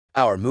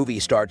Our movie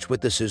starts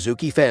with the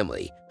Suzuki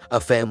family, a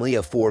family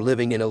of four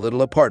living in a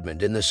little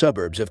apartment in the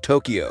suburbs of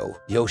Tokyo.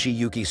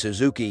 Yoshiyuki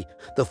Suzuki,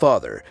 the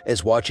father,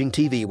 is watching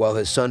TV while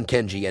his son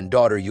Kenji and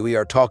daughter Yui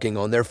are talking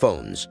on their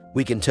phones.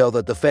 We can tell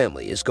that the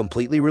family is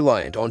completely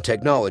reliant on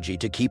technology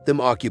to keep them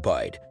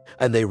occupied,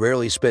 and they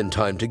rarely spend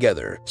time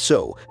together.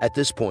 So, at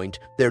this point,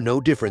 they're no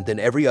different than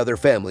every other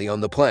family on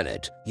the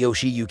planet.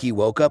 Yoshiyuki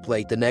woke up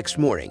late the next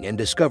morning and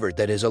discovered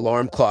that his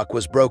alarm clock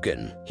was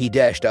broken. He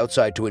dashed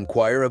outside to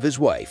inquire of his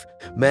wife,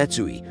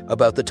 Matsui,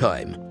 about the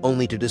time,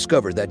 only to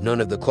discover that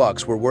none of the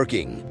clocks were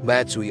working.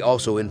 Matsui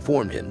also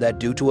informed him that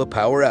due to a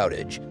power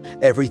outage,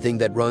 everything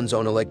that runs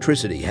on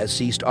electricity has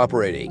ceased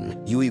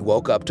operating. Yui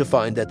woke up to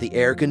find that the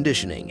air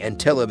conditioning and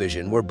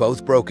television were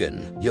both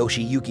broken.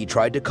 Yoshiyuki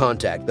tried to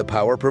contact the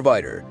power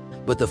provider,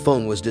 but the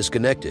phone was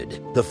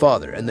disconnected. The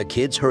father and the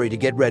kids hurry to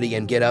get ready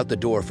and get out the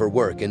door for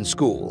work and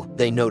school.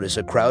 They notice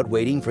a crowd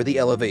waiting for the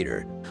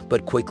elevator,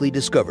 but quickly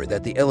discover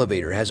that the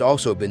elevator has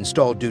also been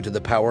stalled due to the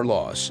power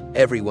loss.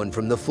 Everyone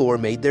from the floor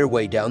made their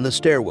way down the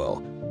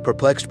stairwell,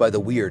 perplexed by the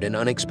weird and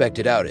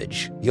unexpected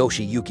outage.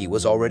 Yoshiyuki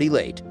was already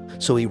late,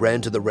 so he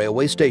ran to the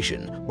railway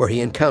station, where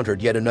he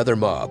encountered yet another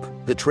mob.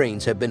 The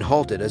trains have been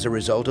halted as a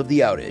result of the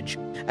outage,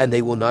 and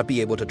they will not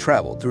be able to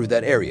travel through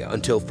that area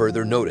until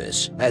further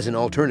notice. As an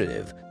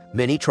alternative,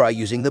 many try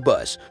using the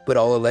bus, but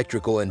all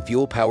electrical and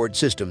fuel-powered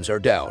systems are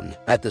down.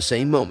 At the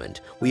same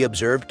moment, we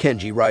observed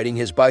Kenji riding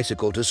his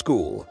bicycle to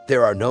school.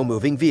 There are no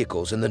moving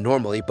vehicles in the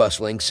normally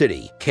bustling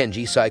city.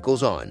 Kenji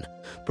cycles on,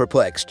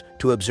 perplexed,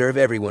 to observe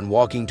everyone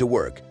walking to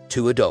work.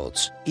 Two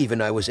adults.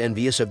 Even I was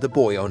envious of the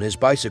boy on his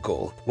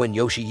bicycle. When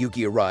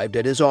Yoshiyuki arrived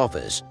at his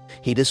office,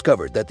 he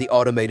discovered that the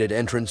automated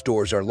entrance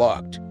doors are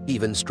locked.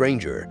 Even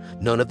stranger,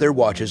 none of their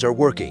watches are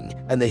working,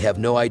 and they have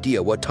no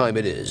idea what time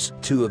it is.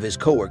 Two of his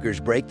coworkers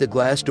break the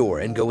glass door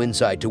and go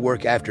inside to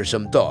work after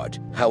some thought.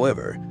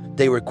 However,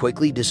 they were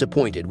quickly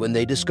disappointed when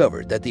they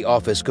discovered that the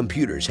office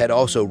computers had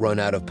also run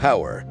out of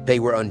power. They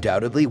were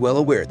undoubtedly well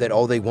aware that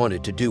all they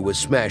wanted to do was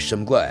smash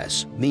some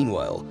glass.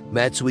 Meanwhile,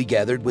 Matsui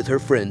gathered with her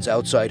friends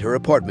outside her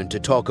apartment to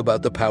talk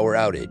about the power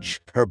outage.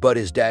 Her butt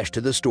is dashed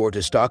to the store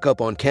to stock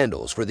up on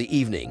candles for the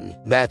evening.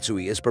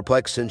 Matsui is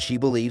perplexed since she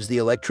believes the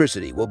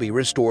electricity will be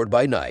restored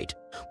by night,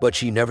 but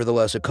she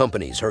nevertheless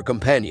accompanies her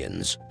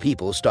companions.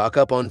 People stock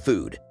up on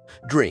food,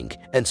 drink,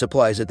 and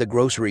supplies at the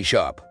grocery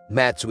shop.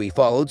 Matsui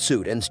followed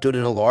suit and stood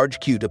in a large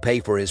queue to pay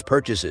for his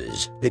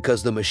purchases.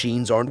 Because the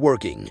machines aren't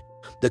working,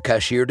 the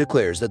cashier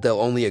declares that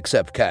they'll only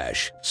accept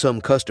cash.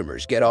 Some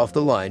customers get off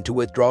the line to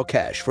withdraw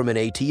cash from an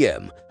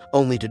ATM,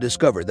 only to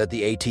discover that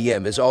the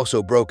ATM is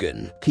also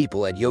broken.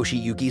 People at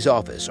Yoshiyuki's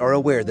office are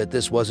aware that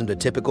this wasn't a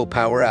typical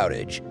power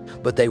outage,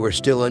 but they were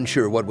still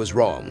unsure what was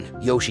wrong.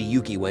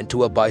 Yoshiyuki went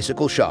to a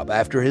bicycle shop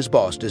after his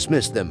boss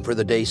dismissed them for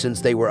the day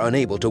since they were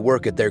unable to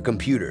work at their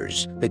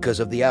computers. Because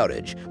of the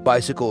outage,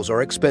 bicycles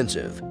are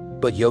expensive,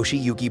 but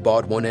Yoshiyuki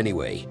bought one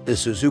anyway. The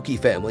Suzuki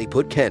family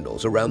put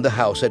candles around the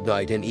house at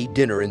night and eat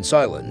dinner in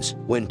silence.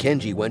 When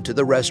Kenji went to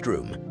the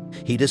restroom,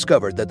 he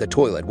discovered that the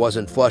toilet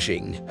wasn't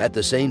flushing. At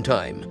the same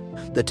time,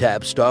 the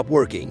taps stop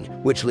working,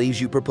 which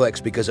leaves you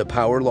perplexed because a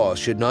power loss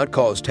should not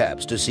cause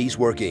taps to cease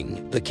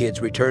working. The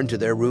kids return to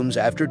their rooms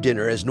after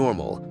dinner as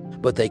normal,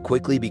 but they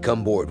quickly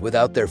become bored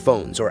without their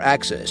phones or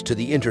access to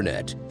the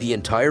internet. The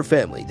entire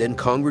family then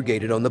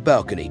congregated on the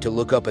balcony to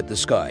look up at the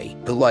sky.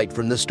 The light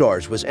from the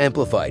stars was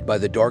amplified by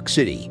the dark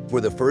city. For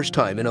the first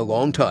time in a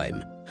long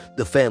time,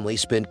 the family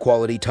spent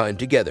quality time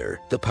together.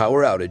 The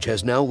power outage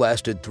has now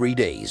lasted 3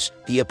 days.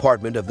 The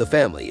apartment of the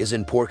family is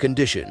in poor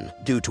condition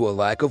due to a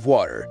lack of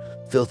water.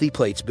 Filthy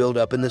plates build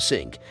up in the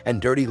sink,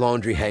 and dirty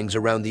laundry hangs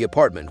around the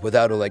apartment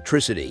without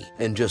electricity.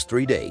 In just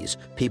 3 days,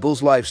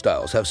 people's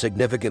lifestyles have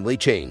significantly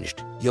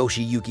changed.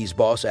 Yoshiyuki's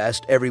boss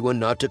asked everyone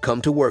not to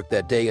come to work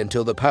that day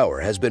until the power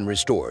has been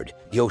restored.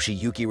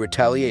 Yoshiyuki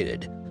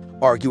retaliated,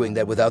 arguing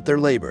that without their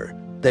labor,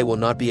 they will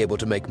not be able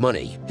to make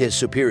money. His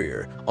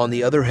superior, on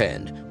the other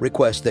hand,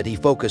 requests that he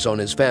focus on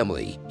his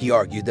family. He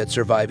argued that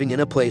surviving in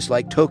a place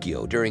like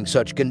Tokyo during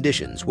such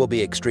conditions will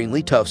be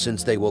extremely tough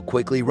since they will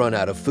quickly run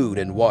out of food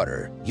and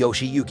water.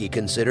 Yoshiyuki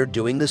considered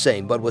doing the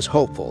same but was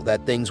hopeful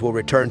that things will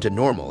return to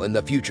normal in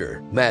the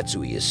future.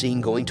 Matsui is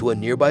seen going to a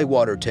nearby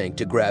water tank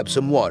to grab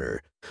some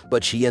water,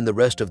 but she and the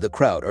rest of the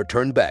crowd are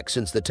turned back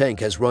since the tank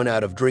has run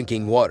out of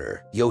drinking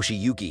water.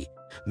 Yoshiyuki,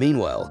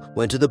 meanwhile,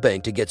 went to the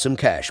bank to get some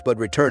cash but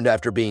returned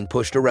after being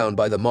pushed around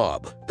by the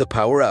mob. The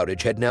power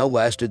outage had now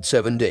lasted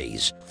 7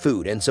 days.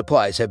 Food and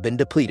supplies have been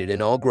depleted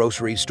in all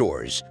grocery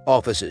stores.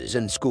 Offices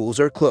and schools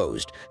are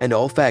closed, and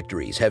all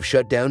factories have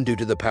shut down due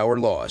to the power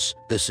loss.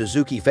 The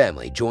Suzuki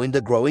family joined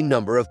the growing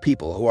number of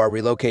people who are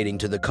relocating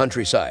to the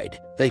countryside.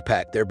 They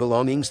pack their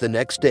belongings the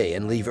next day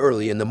and leave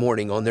early in the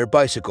morning on their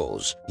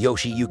bicycles.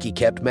 Yoshiyuki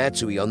kept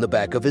Matsui on the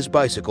back of his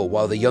bicycle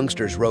while the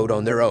youngsters rode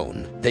on their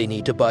own. They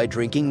need to buy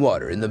drinking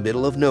water in the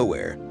middle of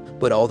nowhere,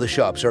 but all the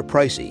shops are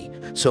pricey,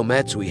 so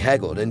Matsui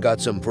haggled and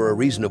got some for a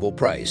reasonable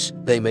price.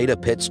 They made a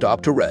pit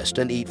stop to rest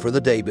and eat for the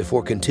day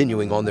before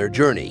continuing on their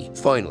journey.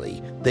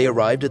 Finally, they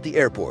arrived at the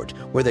airport,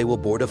 where they will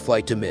board a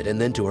flight to Mid and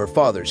then to her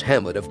father's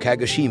hamlet of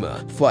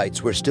Kagoshima.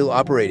 Flights were still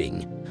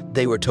operating,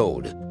 They were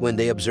told when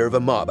they observe a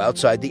mob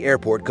outside the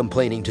airport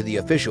complaining to the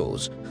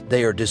officials,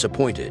 they are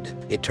disappointed.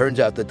 It turns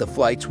out that the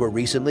flights were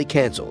recently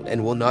canceled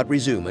and will not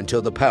resume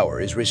until the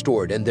power is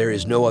restored and there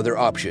is no other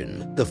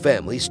option. The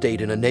family stayed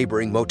in a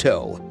neighboring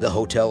motel. The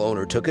hotel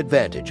owner took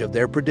advantage of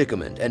their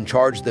predicament and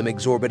charged them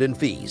exorbitant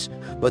fees,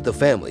 but the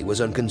family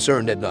was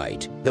unconcerned at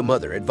night. The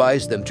mother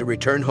advised them to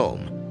return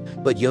home,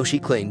 but Yoshi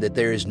claimed that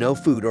there is no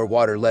food or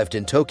water left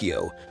in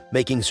Tokyo,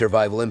 making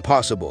survival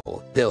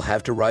impossible. They'll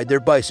have to ride their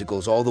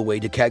bicycles all the way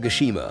to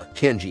Kagoshima.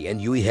 Kenji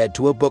and Yui head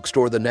to a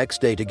bookstore the next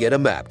day to get a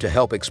map to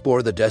help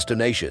explore the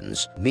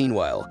destinations.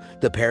 Meanwhile,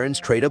 the parents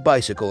trade a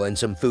bicycle and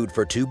some food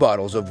for 2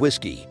 bottles of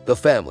whiskey. The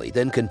family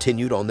then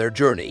continued on their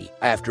journey.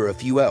 After a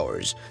few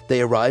hours,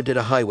 they arrived at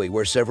a highway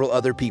where several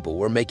other people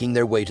were making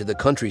their way to the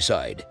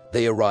countryside.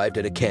 They arrived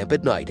at a camp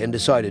at night and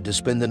decided to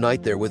spend the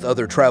night there with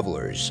other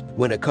travelers.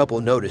 When a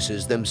couple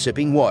notices them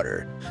sipping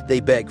water, they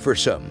beg for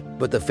some,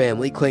 but the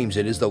family claims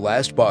it is the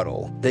last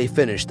bottle. They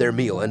finish their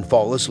meal and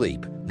fall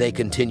asleep. They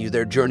continue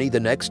their journey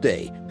the next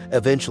day,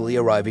 eventually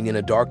arriving in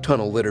a dark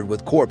tunnel littered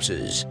with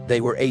corpses.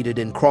 They were aided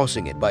in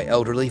crossing it by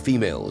elderly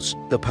females.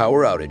 The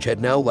power outage had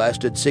now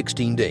lasted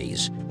 16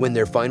 days. When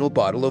their final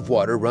bottle of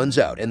water runs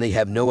out and they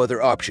have no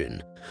other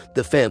option,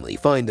 the family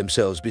find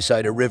themselves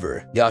beside a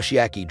river.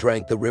 Yoshiaki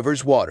drank the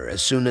river's water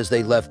as soon as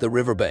they left the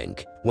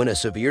riverbank. When a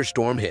severe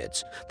storm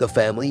hits, the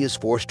family is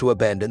forced to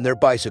abandon their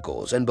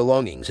bicycles and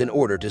belongings in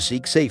order to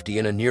seek safety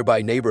in a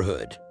nearby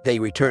neighborhood. They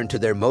return to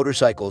their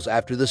motorcycles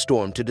after the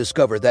storm to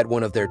discover that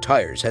one of their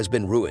tires has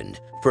been ruined.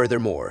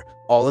 Furthermore,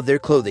 all of their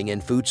clothing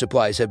and food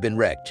supplies have been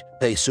wrecked.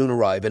 They soon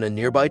arrive in a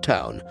nearby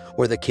town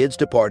where the kids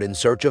depart in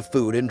search of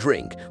food and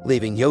drink,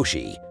 leaving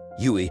Yoshi,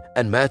 Yui,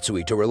 and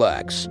Matsui to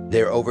relax.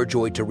 They're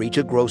overjoyed to reach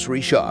a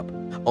grocery shop,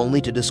 only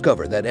to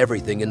discover that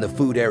everything in the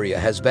food area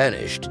has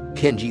vanished.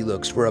 Kenji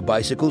looks for a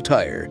bicycle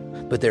tire,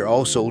 but they're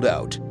all sold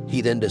out.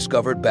 He then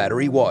discovered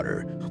battery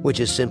water, which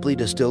is simply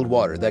distilled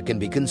water that can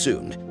be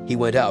consumed. He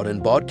went out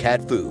and bought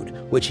cat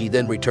food, which he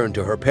then returned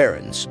to her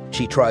parents.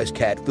 She tries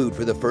cat food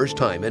for the first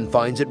time and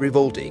finds it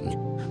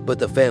revolting, but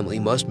the family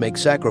must make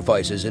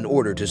sacrifices in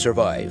order to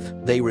survive.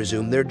 They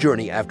resume their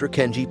journey after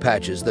Kenji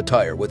patches the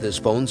tire with his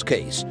phone's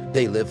case.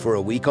 They live for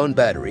a week on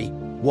battery,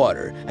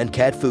 water, and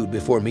cat food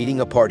before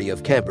meeting a party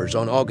of campers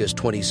on August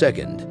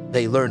 22nd.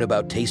 They learn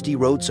about tasty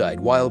roadside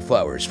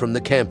wildflowers from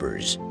the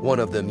campers. One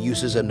of them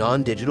uses a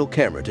non-digital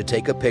camera to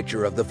take a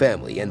picture of the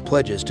family and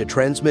pledges to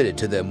transmit it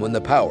to them when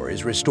the power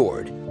is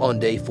restored. On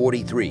day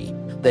 43,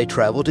 they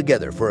travel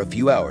together for a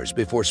few hours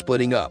before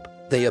splitting up.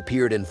 They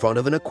appeared in front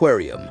of an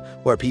aquarium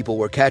where people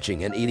were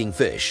catching and eating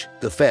fish.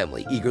 The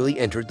family eagerly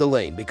entered the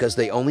lane because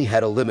they only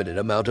had a limited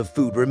amount of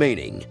food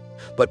remaining.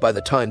 But by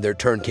the time their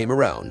turn came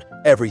around,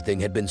 everything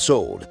had been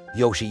sold.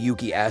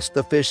 Yoshiyuki asked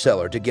the fish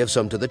seller to give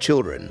some to the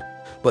children,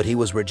 but he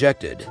was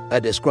rejected.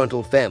 A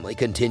disgruntled family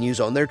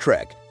continues on their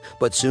trek,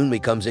 but soon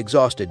becomes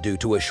exhausted due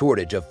to a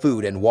shortage of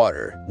food and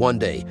water. One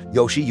day,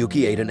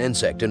 Yoshiyuki ate an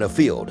insect in a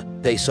field.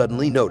 They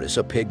suddenly notice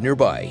a pig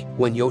nearby.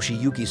 When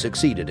Yoshiyuki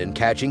succeeded in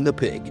catching the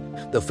pig,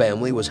 the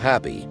family was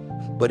happy.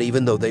 But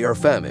even though they are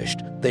famished,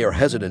 they are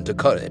hesitant to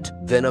cut it.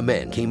 Then a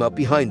man came up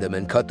behind them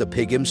and cut the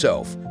pig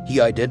himself. He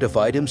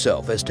identified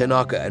himself as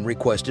Tanaka and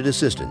requested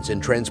assistance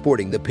in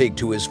transporting the pig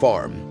to his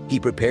farm. He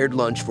prepared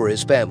lunch for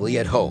his family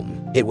at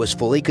home. It was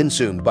fully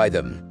consumed by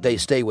them. They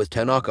stay with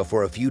Tanaka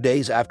for a few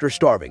days after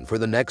starving for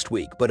the next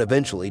week, but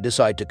eventually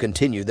decide to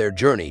continue their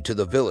journey to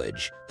the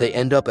village. They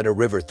end up at a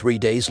river 3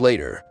 days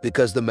later.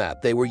 Because the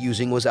map they were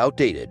using was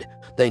outdated,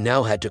 they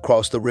now had to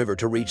cross the river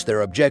to reach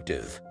their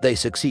objective. They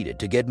succeeded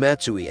to get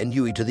Matsui and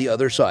Yui to the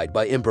other side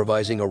by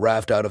improvising a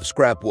raft out of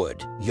scrap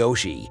wood.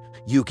 Yoshi,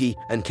 Yuki,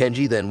 and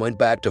Kenji then went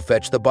back to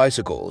fetch the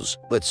bicycles,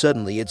 but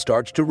suddenly it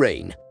starts to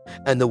rain,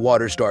 and the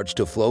water starts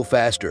to flow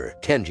faster.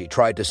 Kenji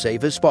tried to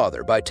save his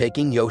father by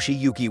taking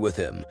Yoshiyuki with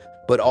him,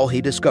 but all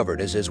he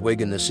discovered is his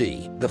wig in the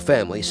sea. The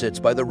family sits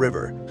by the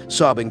river,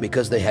 sobbing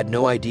because they had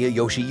no idea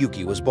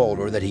Yoshiyuki was bald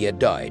or that he had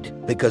died.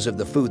 Because of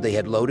the food they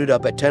had loaded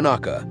up at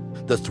Tanaka,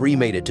 the three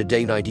made it to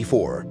day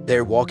 94.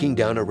 They're walking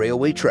down a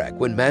railway track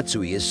when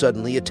Matsui is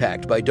suddenly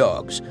attacked by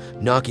dogs,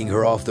 knocking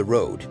her off the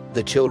road.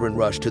 The children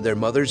rush to their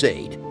mother's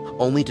aid,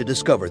 only to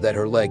discover that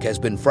her leg has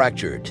been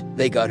fractured.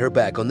 They got her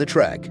back on the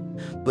track,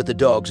 but the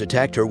dogs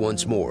attacked her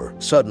once more.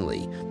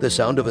 Suddenly, the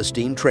sound of a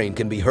steam train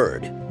can be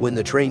heard. When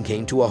the train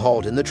came to a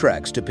halt in the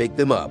tracks to pick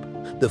them up,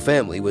 the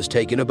family was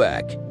taken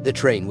aback. The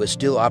train was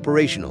still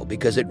operational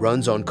because it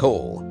runs on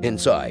coal.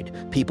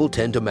 Inside, people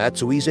tend to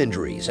Matsui's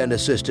injuries and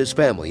assist his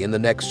family in the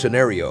next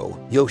scenario.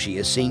 Yoshi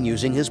is seen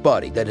using his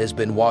body that has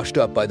been washed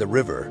up by the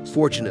river.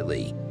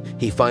 Fortunately,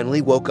 he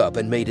finally woke up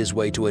and made his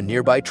way to a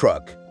nearby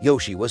truck.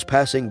 Yoshi was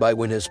passing by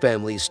when his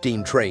family's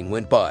steam train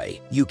went by.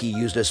 Yuki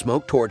used a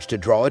smoke torch to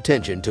draw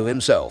attention to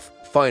himself.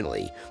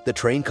 Finally, the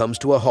train comes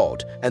to a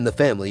halt and the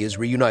family is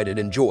reunited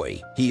in joy.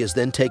 He is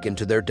then taken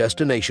to their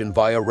destination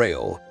via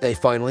rail. They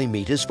finally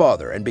meet his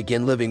father and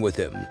begin living with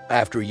him.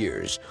 After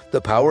years,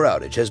 the power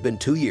outage has been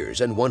 2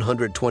 years and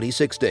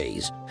 126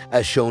 days.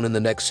 As shown in the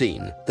next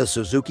scene, the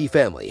Suzuki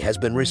family has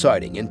been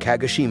residing in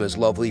Kagoshima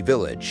lovely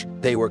village.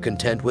 They were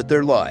content with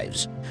their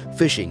lives,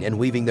 fishing and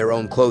weaving their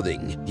own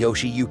clothing.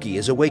 Yoshiyuki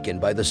is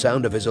awakened by the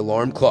sound of his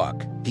alarm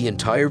clock. The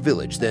entire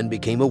village then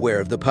became aware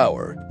of the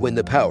power. When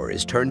the power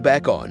is turned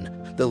back on,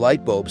 the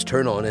light bulbs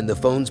turn on and the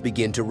phones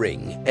begin to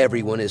ring.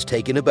 Everyone is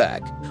taken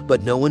aback,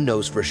 but no one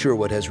knows for sure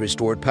what has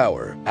restored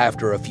power.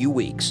 After a few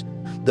weeks,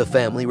 the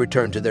family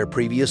returned to their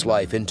previous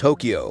life in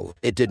Tokyo.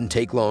 It didn't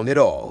take long at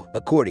all.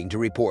 According to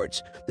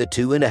reports, the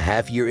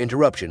 2.5-year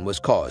interruption was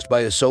caused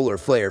by a solar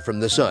flare from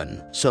the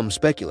sun. Some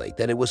speculate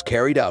that it was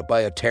carried out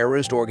by a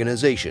terrorist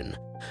organization.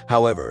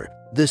 However,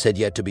 this had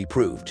yet to be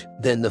proved.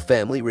 Then the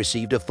family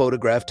received a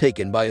photograph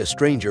taken by a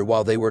stranger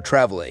while they were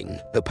traveling.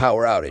 The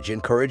power outage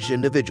encouraged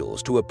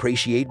individuals to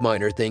appreciate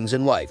minor things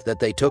in life that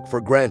they took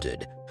for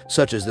granted,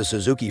 such as the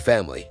Suzuki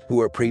family, who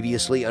were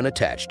previously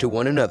unattached to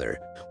one another,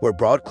 were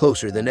brought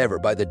closer than ever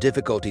by the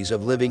difficulties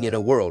of living in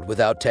a world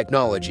without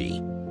technology.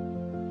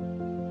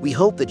 We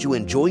hope that you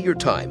enjoy your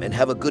time and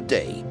have a good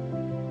day.